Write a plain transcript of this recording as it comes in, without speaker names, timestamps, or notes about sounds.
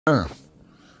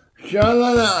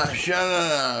Sha-la-la,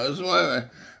 sha-la-la. This is when I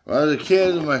was a kid,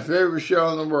 it was my favorite show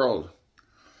in the world.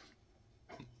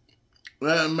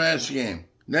 That match game.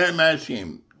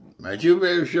 My two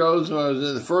favorite shows when I was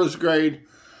in the first grade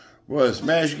was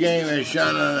Match Game and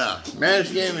Sha-la-la.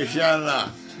 Match Game and Sha-la-la.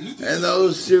 And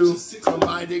those two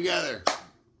combined together.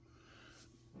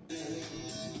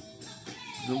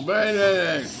 Combined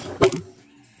together.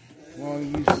 Well,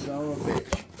 you son of a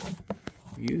bitch.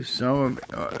 You son of a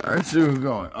bitch. It's still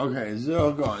going. Okay, it's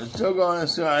still going. It's still going.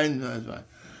 It's still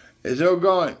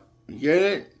going. Get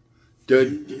it?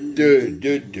 Good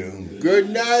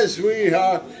night,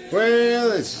 sweetheart.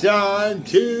 Well, it's time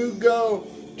to go.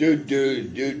 Good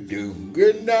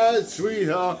night,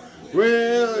 sweetheart.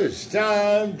 Well, it's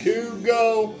time to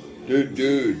go.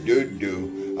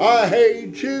 I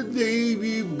hate to leave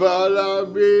you, but I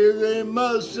really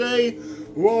must say,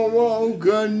 whoa,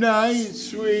 good night,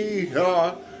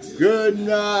 sweetheart. Good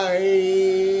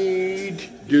night.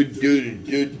 Good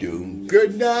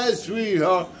night,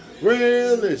 sweetheart.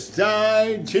 Well, it's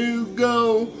time to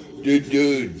go. Good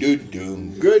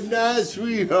night,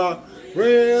 sweetheart.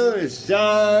 Well, it's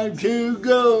time to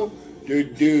go.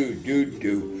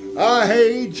 I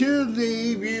hate to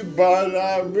leave you, but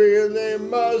I really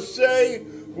must say,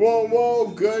 whoa,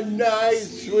 good night,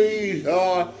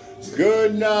 sweetheart.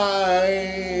 Good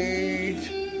night.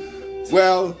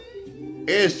 Well,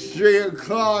 it's 3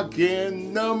 o'clock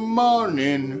in the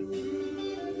morning.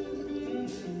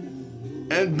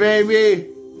 And baby,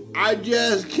 I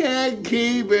just can't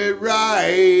keep it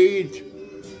right.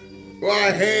 Well,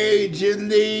 I hate to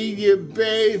leave you,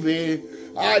 baby.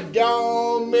 I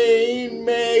don't mean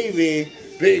maybe,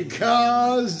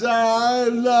 because I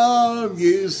love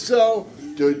you so.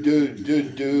 Good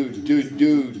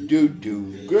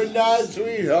night,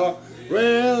 sweetheart.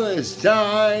 Well, it's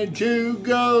time to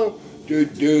go.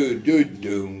 Good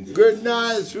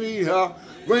night, sweetheart.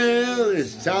 Well,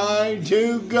 it's time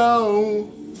to go.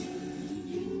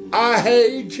 I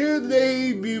hate to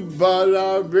leave you, but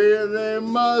I really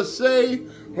must say,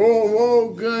 oh,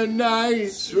 good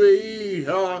night,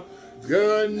 sweetheart.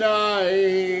 Good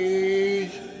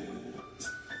night.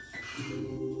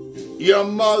 Your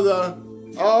mother,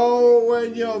 oh,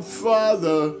 and your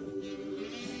father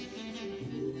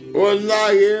would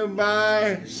like if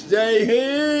I stay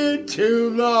here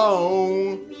too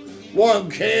long. One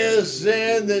kiss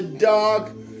in the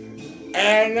dark,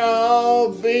 and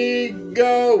I'll be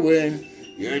going.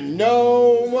 You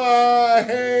know I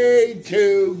hate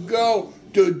to go.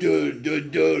 Good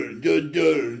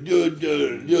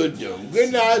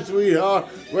night, sweetheart.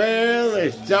 Well,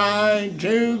 it's time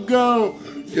to go.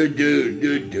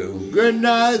 Good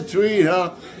night,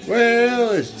 sweetheart.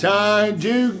 Well, it's time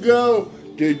to go.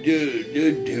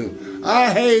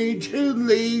 I hate to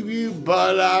leave you,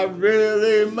 but I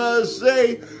really must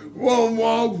say,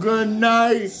 whoa, good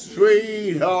night,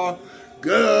 sweetheart.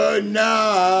 Good night.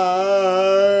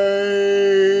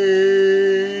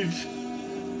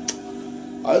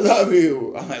 I love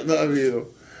you. I love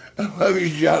you. I love you,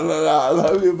 Sha-la-la. I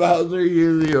love you, Bowser.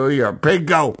 You're a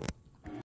pinko.